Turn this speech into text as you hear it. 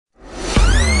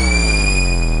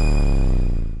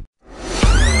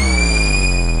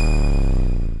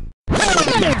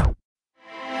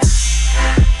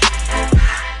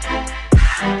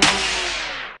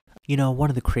You know, one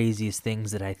of the craziest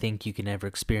things that I think you can ever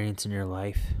experience in your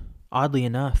life, oddly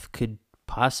enough, could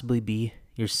possibly be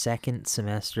your second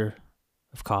semester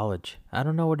of college. I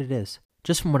don't know what it is.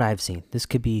 Just from what I've seen, this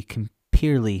could be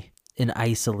purely an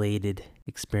isolated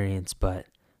experience, but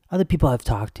other people I've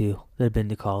talked to that have been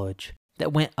to college,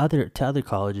 that went to other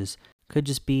colleges, could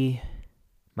just be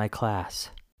my class.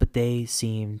 But they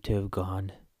seem to have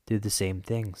gone through the same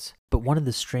things. But one of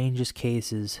the strangest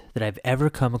cases that I've ever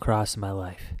come across in my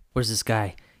life was this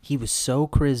guy. He was so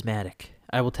charismatic.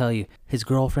 I will tell you, his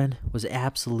girlfriend was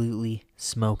absolutely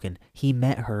smoking. He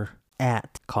met her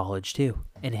at college too.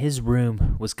 And his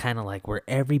room was kind of like where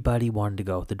everybody wanted to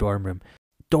go, the dorm room.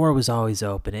 Door was always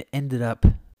open. It ended up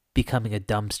becoming a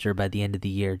dumpster by the end of the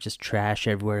year. Just trash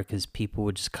everywhere because people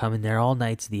would just come in there all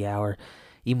nights of the hour.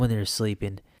 Even when they were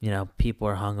sleeping, people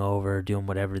are hungover, doing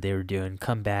whatever they were doing,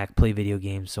 come back, play video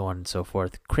games, so on and so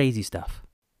forth. Crazy stuff.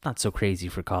 Not so crazy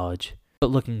for college. But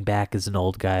looking back as an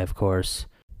old guy, of course,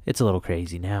 it's a little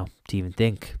crazy now to even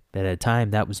think that at a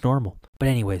time that was normal. But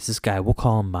anyways, this guy, we'll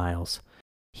call him Miles.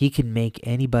 He can make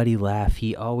anybody laugh.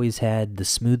 He always had the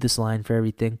smoothest line for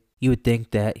everything. You would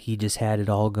think that he just had it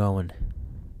all going.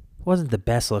 Wasn't the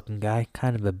best looking guy,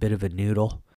 kind of a bit of a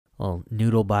noodle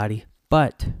body,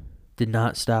 but did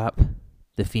not stop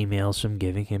the females from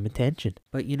giving him attention.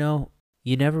 But you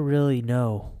never really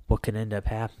know what can end up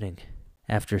happening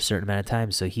after a certain amount of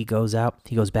time. So he goes out,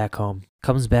 he goes back home,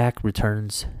 comes back,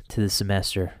 returns to the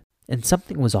semester. And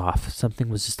something was off. Something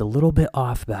was just a little bit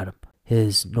off about him.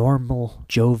 His normal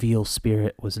jovial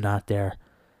spirit was not there.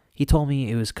 He told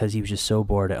me it was because he was just so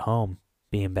bored at home,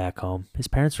 being back home. His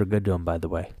parents were good to him, by the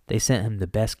way. They sent him the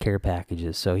best care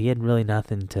packages, so he had really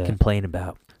nothing to complain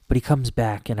about. But he comes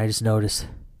back, and I just noticed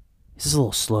he's just a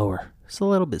little slower. Just a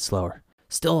little bit slower.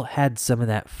 Still had some of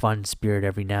that fun spirit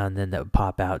every now and then that would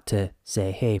pop out to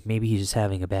say, hey, maybe he's just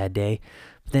having a bad day.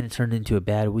 But then it turned into a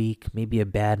bad week, maybe a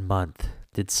bad month.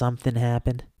 Did something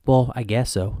happen? Well, I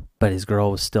guess so. But his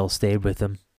girl still stayed with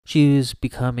him. She was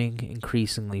becoming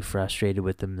increasingly frustrated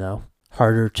with him, though.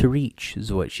 Harder to reach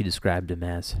is what she described him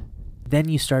as. Then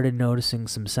you started noticing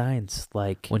some signs,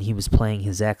 like when he was playing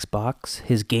his Xbox,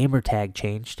 his gamer tag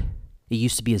changed. It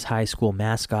used to be his high school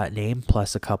mascot name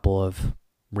plus a couple of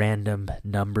random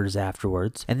numbers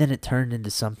afterwards, and then it turned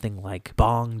into something like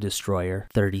Bong Destroyer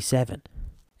 37.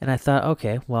 And I thought,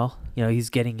 okay, well, he's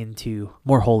getting into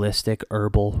more holistic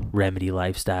herbal remedy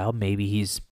lifestyle. Maybe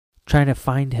he's trying to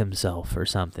find himself or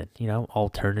something,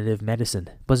 alternative medicine.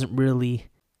 Wasn't really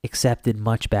accepted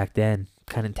much back then,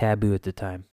 kind of taboo at the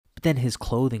time. But then his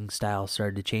clothing style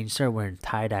started to change, started wearing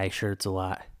tie-dye shirts a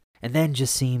lot, and then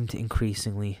just seemed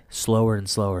increasingly slower and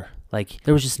slower. Like,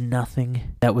 there was just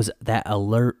nothing that was that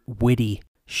alert, witty,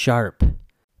 sharp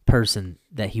person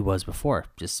that he was before.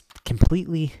 Just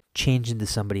completely changed into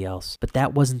somebody else. But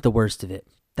that wasn't the worst of it.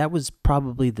 That was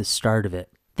probably the start of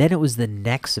it. Then it was the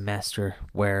next semester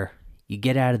where you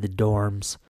get out of the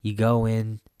dorms, you go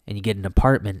in, and you get an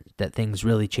apartment, that things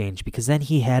really change. Because then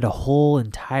he had a whole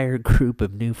entire group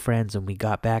of new friends when we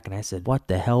got back. And I said, what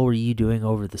the hell were you doing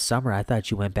over the summer? I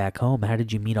thought you went back home. How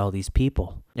did you meet all these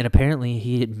people? And apparently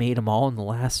he had made them all in the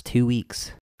last 2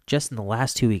 weeks. Just in the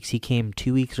last 2 weeks. He came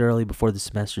 2 weeks early before the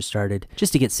semester started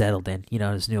just to get settled in,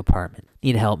 his new apartment.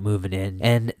 Need help moving in.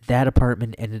 And that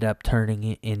apartment ended up turning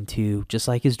into, just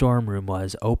like his dorm room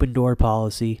was, open door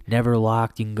policy, never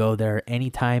locked. You can go there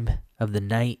anytime of the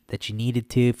night that you needed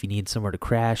to if you need somewhere to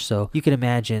crash. So you can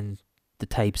imagine the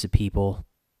types of people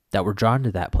that were drawn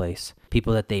to that place.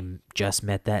 People that they just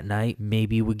met that night,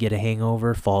 maybe would get a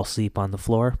hangover, fall asleep on the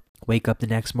floor, wake up the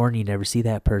next morning, you never see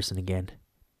that person again.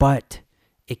 But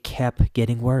it kept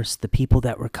getting worse. The people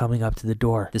that were coming up to the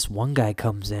door, this one guy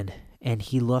comes in and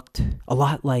he looked a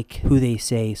lot like who they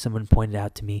say, someone pointed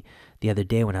out to me the other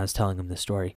day when I was telling him the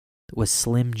story, was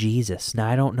Slim Jesus. Now,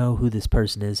 I don't know who this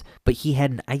person is, but he had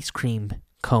an ice cream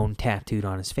cone tattooed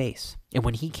on his face. And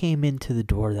when he came into the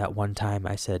door that one time,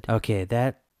 I said, okay,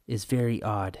 that is very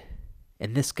odd.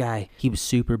 And this guy, he was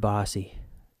super bossy.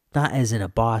 Not as in a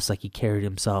boss, like he carried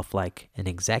himself like an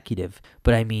executive,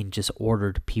 but I mean just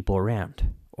ordered people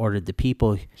around. Ordered the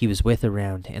people he was with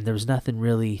around, and there was nothing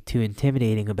really too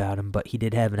intimidating about him, but he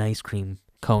did have an ice cream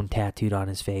cone tattooed on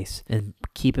his face. And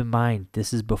keep in mind,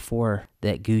 this is before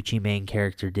that Gucci Mane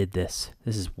character did this.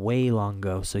 This is way long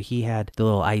ago, so he had the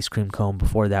little ice cream cone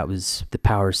before that was the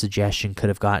power of suggestion could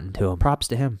have gotten to him. Props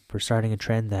to him for starting a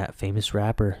trend that famous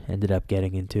rapper ended up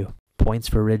getting into. Points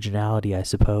for originality, I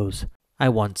suppose. I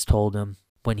once told him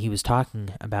when he was talking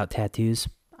about tattoos,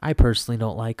 I personally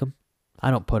don't like them.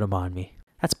 I don't put them on me.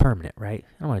 That's permanent, right?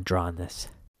 I don't want to draw on this.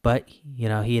 But, he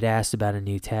had asked about a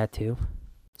new tattoo.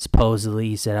 Supposedly,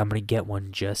 he said, I'm going to get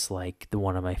one just like the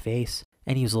one on my face.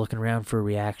 And he was looking around for a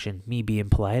reaction. Me being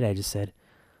polite, I just said,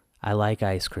 I like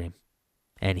ice cream.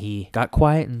 And he got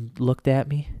quiet and looked at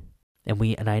me.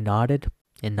 And I nodded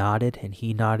and nodded. And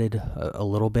he nodded a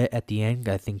little bit at the end.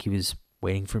 I think he was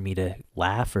waiting for me to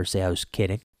laugh or say I was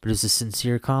kidding. But it was a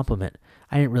sincere compliment.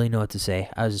 I didn't really know what to say.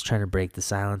 I was just trying to break the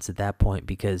silence at that point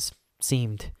because it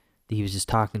seemed that he was just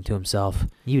talking to himself.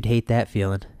 You'd hate that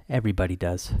feeling. Everybody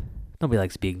does. Nobody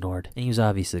likes to be ignored. And he was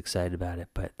obviously excited about it.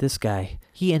 But this guy,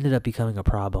 he ended up becoming a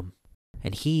problem.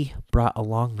 And he brought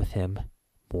along with him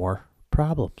more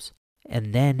problems.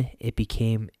 And then it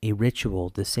became a ritual.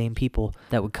 The same people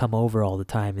that would come over all the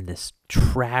time in this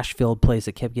trash-filled place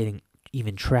that kept getting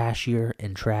even trashier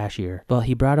and trashier. Well,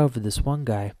 he brought over this one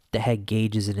guy that had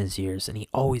gauges in his ears, and he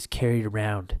always carried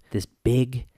around this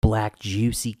big, black,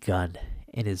 juicy gun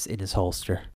in his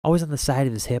holster. Always on the side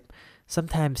of his hip.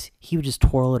 Sometimes he would just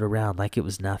twirl it around like it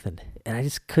was nothing. And I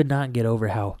just could not get over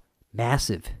how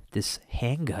massive this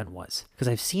handgun was. Because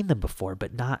I've seen them before,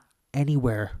 but not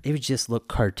anywhere. It would just look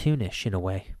cartoonish in a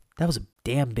way. That was a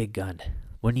damn big gun.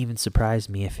 Wouldn't even surprise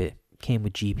me if it came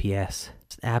with GPS.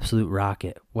 It's an absolute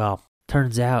rocket. Well,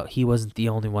 turns out he wasn't the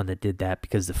only one that did that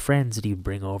because the friends that he would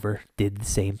bring over did the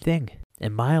same thing.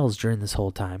 And Miles, during this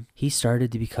whole time, he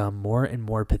started to become more and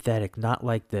more pathetic, not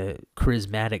like the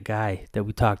charismatic guy that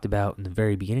we talked about in the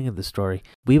very beginning of the story.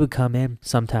 We would come in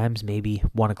sometimes maybe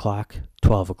 1 o'clock,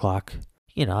 12 o'clock.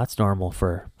 You know, that's normal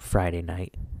for Friday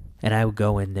night. And I would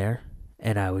go in there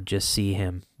and I would just see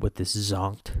him with this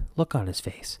zonked look on his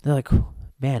face. They're like,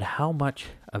 man, how much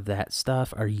of that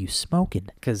stuff are you smoking?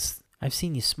 Because I've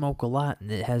seen you smoke a lot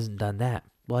and it hasn't done that.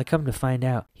 Well, I come to find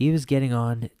out he was getting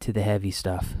on to the heavy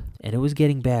stuff, and it was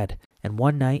getting bad. And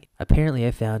one night, apparently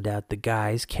I found out the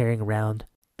guys carrying around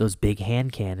those big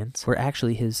hand cannons were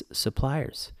actually his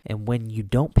suppliers. And when you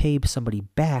don't pay somebody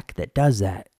back that does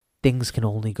that, things can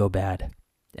only go bad.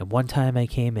 And one time I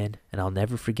came in, and I'll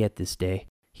never forget this day,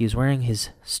 he was wearing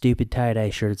his stupid tie-dye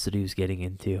shirts that he was getting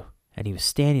into, and he was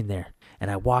standing there, and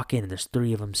I walk in, and there's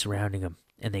 3 of them surrounding him,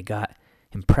 and they got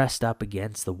him pressed up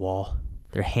against the wall,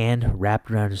 their hand wrapped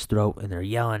around his throat, and they're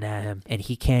yelling at him, and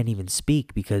he can't even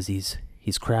speak because he's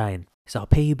crying. He said, I'll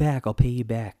pay you back, I'll pay you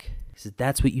back. He said,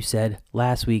 that's what you said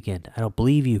last weekend. I don't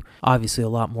believe you. Obviously a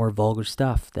lot more vulgar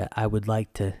stuff that I would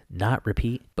like to not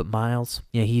repeat. But Miles,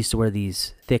 he used to wear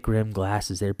these thick rimmed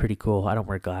glasses. They're pretty cool. I don't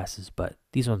wear glasses, but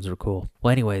these ones are cool.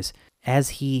 Well, anyways, as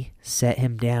he set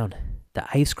him down, the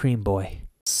ice cream boy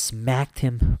smacked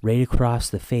him right across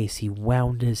the face. He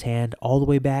wound his hand all the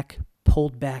way back,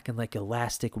 pulled back, and like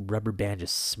elastic rubber band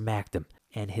just smacked him.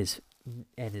 And his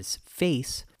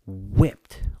face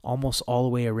whipped almost all the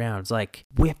way around. It's like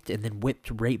whipped and then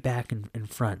whipped right back in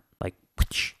front. Like,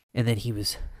 and then he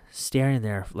was staring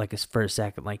there like for a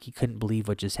second, like he couldn't believe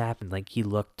what just happened. Like he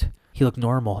looked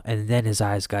normal, and then his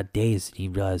eyes got dazed. He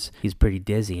realized he's pretty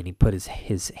dizzy, and he put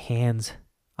his hands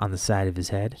on the side of his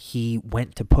head. He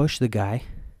went to push the guy,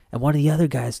 and one of the other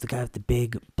guys, the guy with the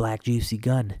big black juicy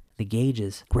gun, the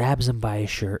gauges, grabs him by his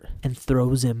shirt and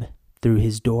throws him through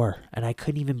his door. And I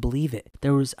couldn't even believe it.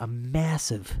 There was a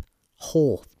massive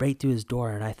hole right through his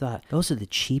door, and I thought, those are the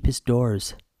cheapest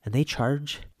doors, and they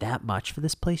charge that much for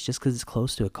this place just because it's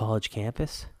close to a college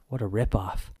campus? What a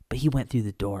ripoff. But he went through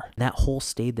the door. And that hole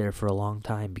stayed there for a long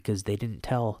time because they didn't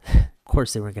tell, of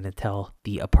course they weren't going to tell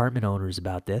the apartment owners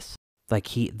about this. Like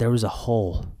there was a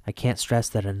hole. I can't stress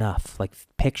that enough. Like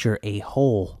picture a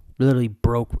hole literally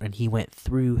broke and he went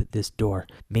through this door.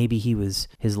 Maybe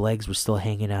his legs were still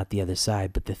hanging out the other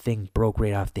side, but the thing broke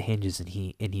right off the hinges, and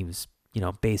he was,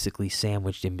 basically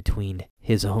sandwiched in between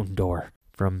his own door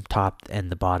from top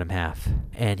and the bottom half.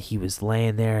 And he was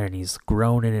laying there and he's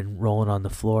groaning and rolling on the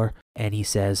floor, and he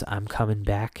says, I'm coming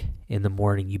back in the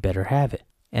morning, you better have it.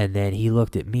 And then he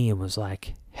looked at me and was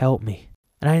like, help me.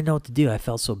 And I didn't know what to do. I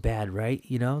felt so bad, right?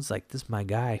 It's like, this is my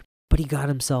guy. But he got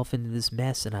himself into this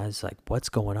mess, and I was like, what's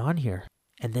going on here?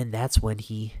 And then that's when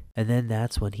he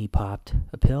popped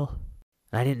a pill.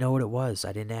 And I didn't know what it was.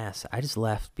 I didn't ask. I just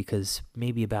left because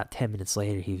maybe about 10 minutes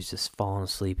later, he was just falling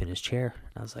asleep in his chair.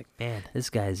 And I was like, man, this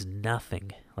guy is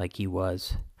nothing like he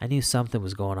was. I knew something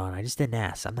was going on. I just didn't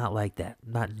ask. I'm not like that.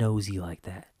 I'm not nosy like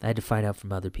that. I had to find out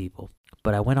from other people.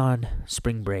 But I went on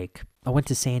spring break. I went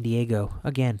to San Diego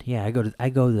again. Yeah, I go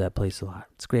to that place a lot.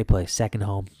 It's a great place. Second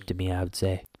home to me, I would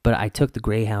say. But I took the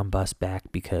Greyhound bus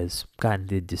back because got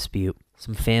into a dispute.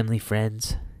 Some family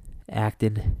friends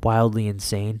acted wildly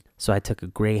insane. So I took a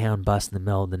Greyhound bus in the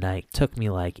middle of the night. It took me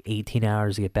like 18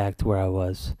 hours to get back to where I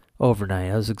was.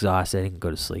 Overnight, I was exhausted. I didn't go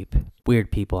to sleep.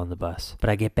 Weird people on the bus. But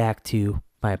I get back to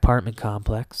my apartment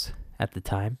complex at the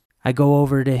time. I go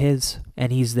over to his,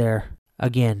 and he's there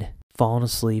Again, fallen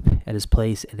asleep at his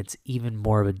place, and it's even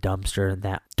more of a dumpster, and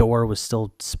that door was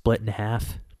still split in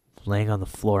half, laying on the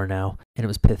floor now, and it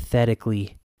was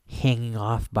pathetically hanging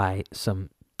off by some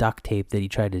duct tape that he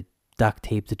tried to duct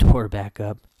tape the door back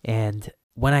up. And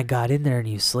when I got in there and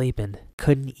he was sleeping,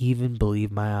 couldn't even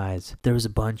believe my eyes. There was a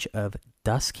bunch of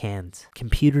dust cans,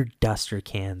 computer duster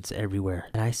cans everywhere.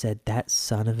 And I said, that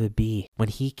son of a bee, when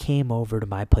he came over to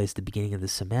my place at the beginning of the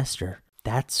semester,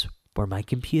 that's where my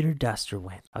computer duster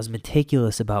went. I was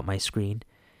meticulous about my screen,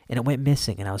 and it went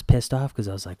missing, and I was pissed off because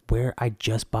I was like, where? I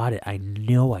just bought it. I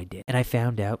know I did. And I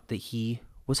found out that he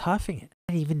was huffing it.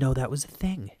 I didn't even know that was a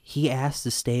thing. He asked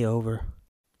to stay over.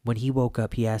 When he woke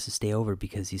up, he asked to stay over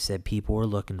because he said people were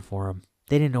looking for him.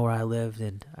 They didn't know where I lived,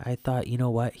 and I thought, you know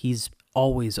what? He's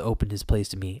always opened his place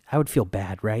to me. I would feel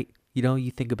bad, right? You know, you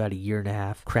think about a year and a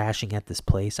half crashing at this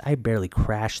place. I barely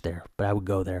crashed there, but I would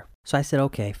go there. So I said,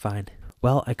 okay, fine.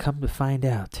 Well, I come to find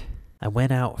out. I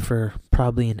went out for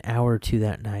probably an hour or two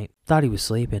that night. Thought he was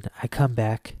sleeping. I come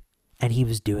back, and he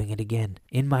was doing it again.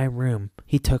 In my room,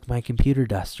 he took my computer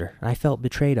duster, and I felt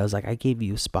betrayed. I was like, I gave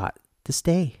you a spot to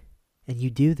stay, and you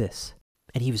do this.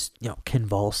 And he was,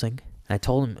 convulsing. I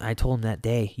told him that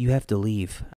day, you have to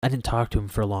leave. I didn't talk to him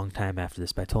for a long time after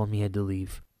this, but I told him he had to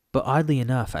leave. But oddly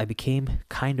enough, I became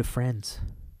kind of friends,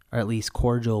 or at least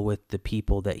cordial with the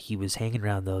people that he was hanging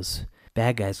around, those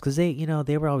bad guys, because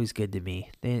they were always good to me.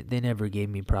 They never gave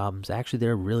me problems. Actually,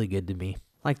 they're really good to me.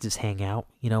 I like to just hang out,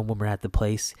 when we're at the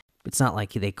place. It's not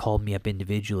like they called me up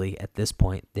individually at this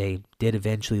point. They did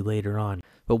eventually later on.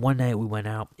 But one night we went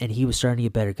out, and he was starting to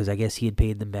get better because I guess he had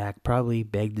paid them back, probably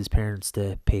begged his parents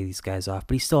to pay these guys off,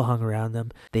 but he still hung around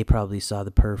them. They probably saw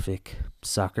the perfect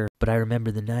sucker. But I remember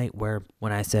the night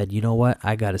when I said, you know what,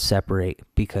 I got to separate,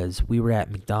 because we were at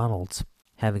McDonald's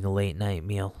having a late night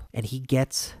meal, and he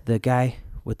gets the guy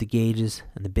with the gauges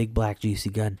and the big black juicy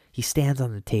gun. He stands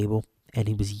on the table, and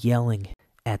he was yelling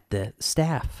at the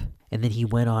staff. And then he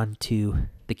went on to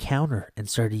the counter and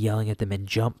started yelling at them and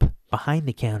jump behind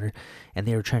the counter. And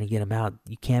they were trying to get him out.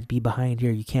 You can't be behind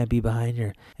here. You can't be behind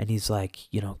here. And he's like,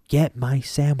 get my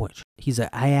sandwich. He's like,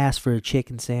 I asked for a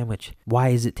chicken sandwich. Why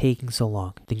is it taking so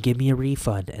long? Then give me a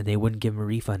refund. And they wouldn't give him a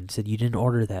refund. He said, you didn't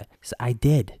order that. He said, I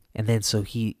did. And then so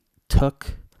he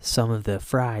took some of the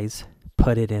fries,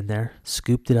 put it in there,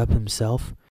 scooped it up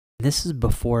himself. And this is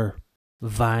before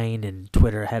Vine and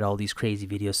Twitter had all these crazy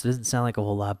videos, so it doesn't sound like a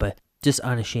whole lot, but just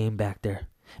unashamed back there.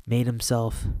 Made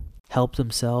himself, helped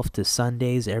himself to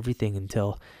sundaes, everything,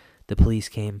 until the police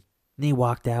came. And he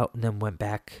walked out and then went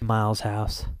back to Miles'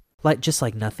 house. Just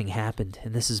like nothing happened.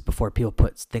 And this is before people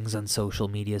put things on social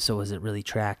media, so was it really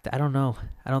tracked? I don't know.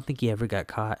 I don't think he ever got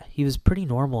caught. He was pretty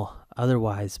normal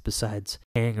otherwise, besides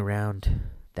carrying around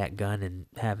that gun and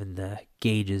having the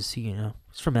gauges, He's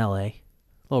from LA. A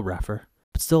little rougher,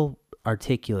 but still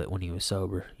articulate when he was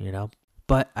sober,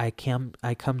 But I come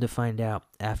to find out,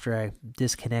 after I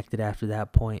disconnected after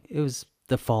that point, it was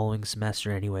the following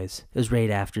semester anyways. It was right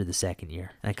after the second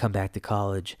year. And I come back to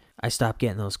college. I stopped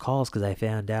getting those calls because I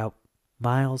found out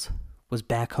Miles was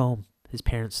back home. His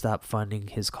parents stopped funding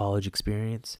his college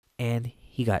experience, and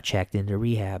he got checked into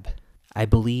rehab. I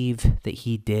believe that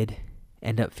he did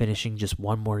end up finishing just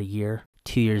one more year,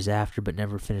 2 years after, but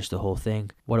never finished the whole thing.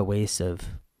 What a waste of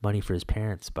money for his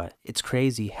parents. But it's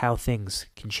crazy how things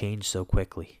can change so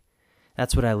quickly.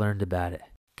 That's what I learned about it.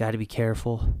 Got to be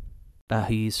careful about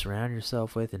who you surround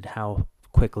yourself with and how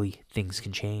quickly things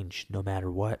can change no matter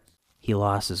what. He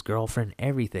lost his girlfriend,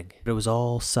 everything. But it was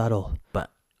all subtle, but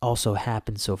also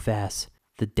happened so fast.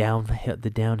 The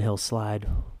downhill slide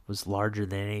was larger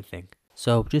than anything.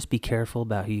 So just be careful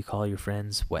about who you call your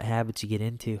friends, what habits you get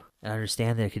into, and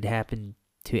understand that it could happen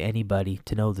to anybody.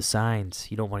 To know the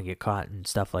signs. You don't want to get caught and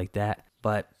stuff like that.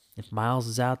 But if Miles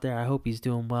is out there, I hope he's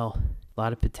doing well. A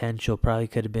lot of potential. Probably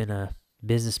could have been a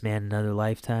businessman in another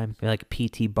lifetime. Maybe like a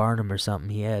P.T. Barnum or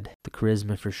something. He had the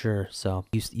charisma for sure. So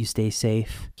you stay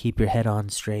safe. Keep your head on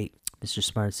straight. Mr.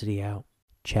 Smart City out.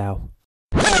 Ciao.